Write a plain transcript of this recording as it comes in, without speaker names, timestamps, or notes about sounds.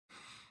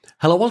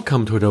Hello,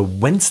 welcome to the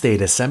Wednesday,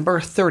 December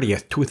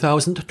 30th,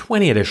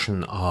 2020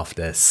 edition of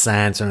the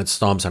SANS and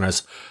Storm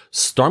Center's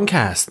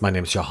Stormcast. My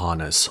name is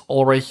Johannes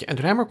Ulrich and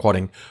today I'm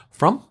recording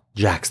from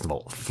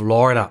Jacksonville,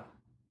 Florida.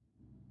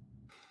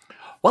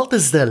 Well,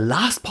 this is the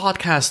last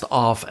podcast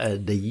of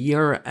the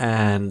year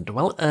and,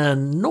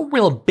 no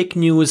real big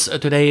news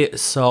today,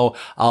 so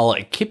I'll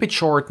keep it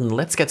short and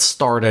let's get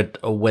started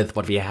with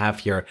what we have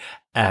here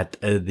at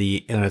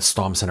the Internet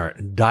Storm Center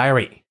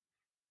Diary.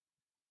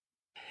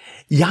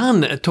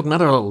 Jan took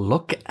another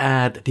look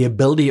at the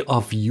ability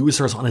of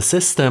users on a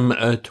system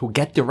to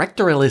get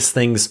directory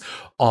listings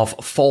of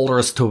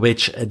folders to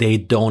which they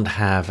don't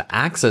have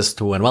access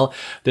to. And well,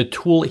 the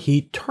tool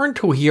he turned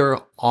to here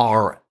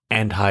are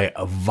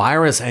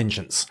antivirus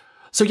engines.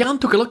 So Jan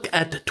took a look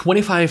at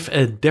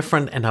 25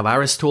 different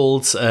antivirus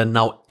tools.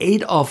 Now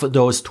 8 of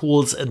those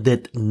tools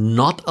did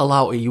not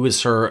allow a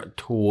user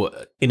to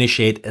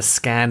initiate a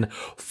scan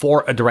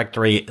for a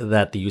directory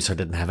that the user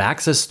didn't have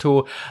access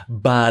to,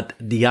 but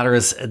the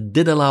others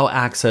did allow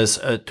access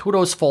to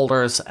those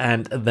folders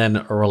and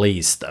then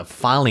released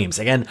file names.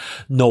 Again,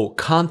 no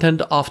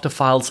content of the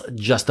files,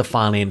 just the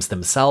file names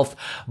themselves,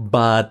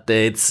 but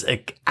it's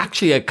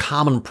actually a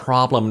common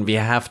problem. We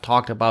have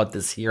talked about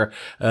this here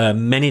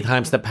many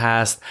times in the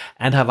past.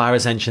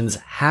 Antivirus engines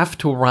have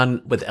to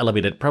run with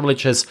elevated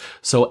privileges,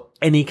 so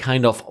any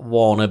kind of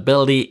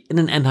vulnerability in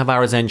an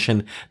antivirus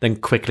engine then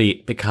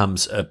quickly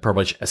becomes a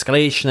privilege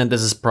escalation, and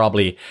this is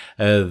probably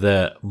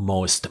the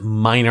most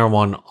minor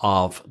one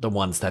of the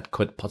ones that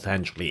could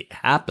potentially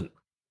happen.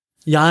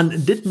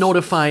 Jan did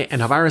notify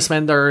antivirus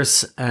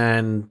vendors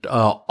and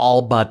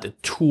all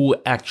but 2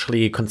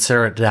 actually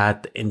considered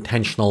that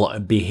intentional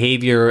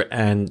behavior,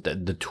 and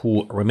the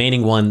 2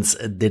 remaining ones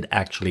did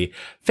actually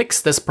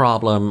fix this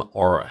problem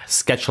or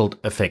scheduled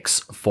a fix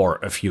for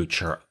a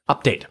future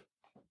update.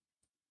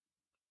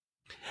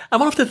 And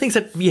one of the things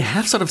that we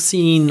have sort of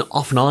seen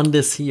off and on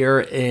this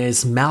year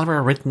is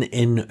malware written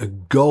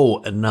in Go.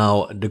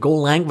 Now, the Go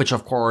language,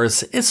 of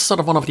course, is sort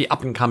of one of the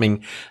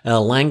up-and-coming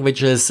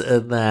languages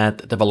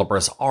that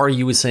developers are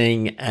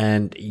using.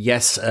 And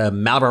yes,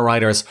 malware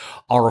writers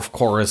are, of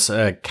course,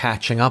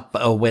 catching up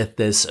with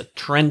this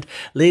trend.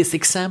 Latest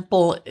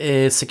example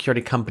is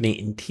security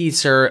company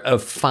Intezer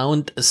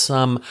found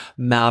some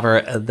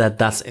malware that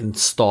does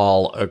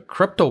install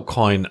crypto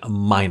coin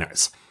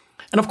miners.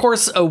 And of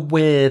course,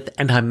 with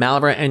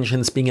anti-malware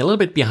engines being a little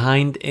bit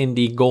behind in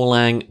the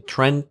Golang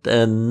trend,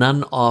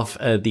 none of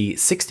the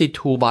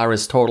 62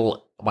 virus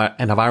total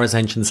antivirus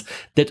engines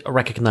did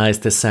recognize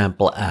this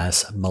sample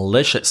as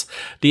malicious.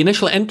 The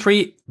initial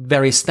entry,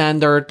 very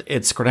standard.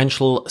 It's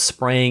credential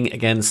spraying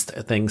against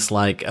things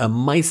like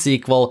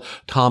MySQL,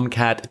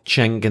 Tomcat,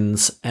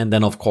 Jenkins, and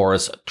then of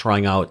course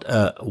trying out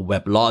a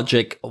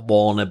WebLogic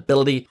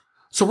vulnerability.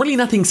 So really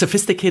nothing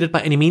sophisticated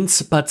by any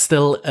means, but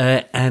still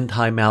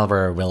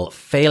anti-malware will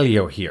fail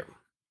you here.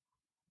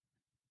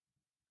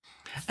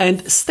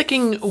 And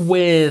sticking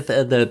with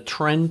the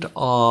trend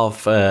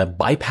of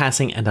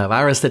bypassing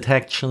antivirus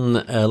detection,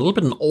 a little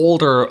bit an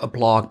older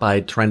blog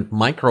by Trend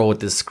Micro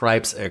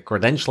describes a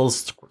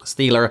credentials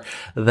stealer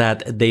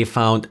that they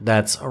found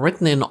that's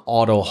written in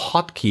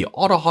AutoHotkey.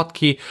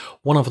 AutoHotkey,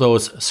 one of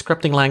those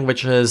scripting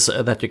languages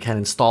that you can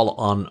install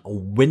on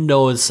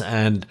Windows.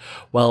 And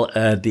well,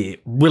 the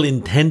real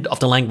intent of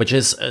the language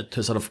is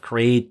to sort of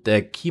create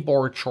the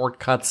keyboard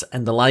shortcuts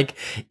and the like.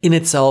 In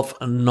itself,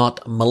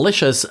 not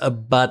malicious,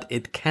 but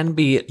it can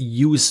be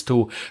used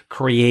to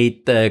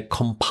create the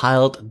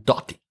compiled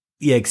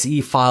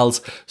 .exe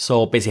files.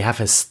 So basically have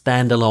a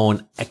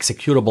standalone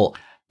executable.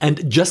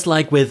 And just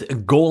like with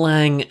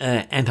Golang,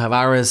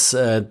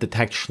 antivirus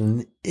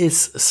detection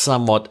is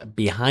somewhat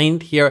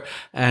behind here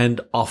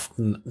and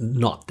often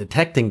not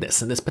detecting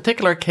this. In this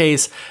particular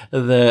case,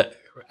 the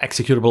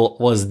executable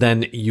was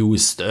then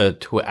used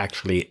to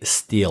actually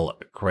steal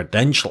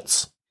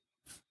credentials.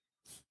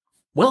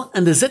 Well,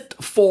 and that's it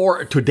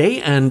for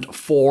today and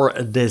for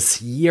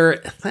this year.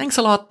 Thanks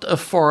a lot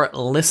for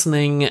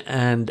listening.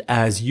 And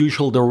as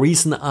usual, the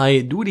reason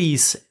I do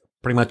these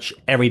pretty much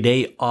every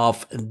day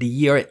of the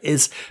year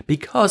is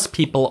because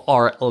people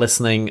are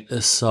listening.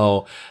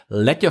 So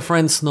let your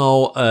friends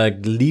know,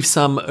 leave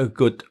some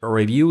good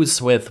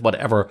reviews with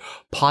whatever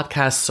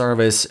podcast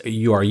service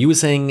you are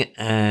using.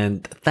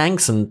 And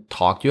thanks, and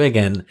talk to you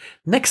again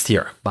next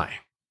year. Bye.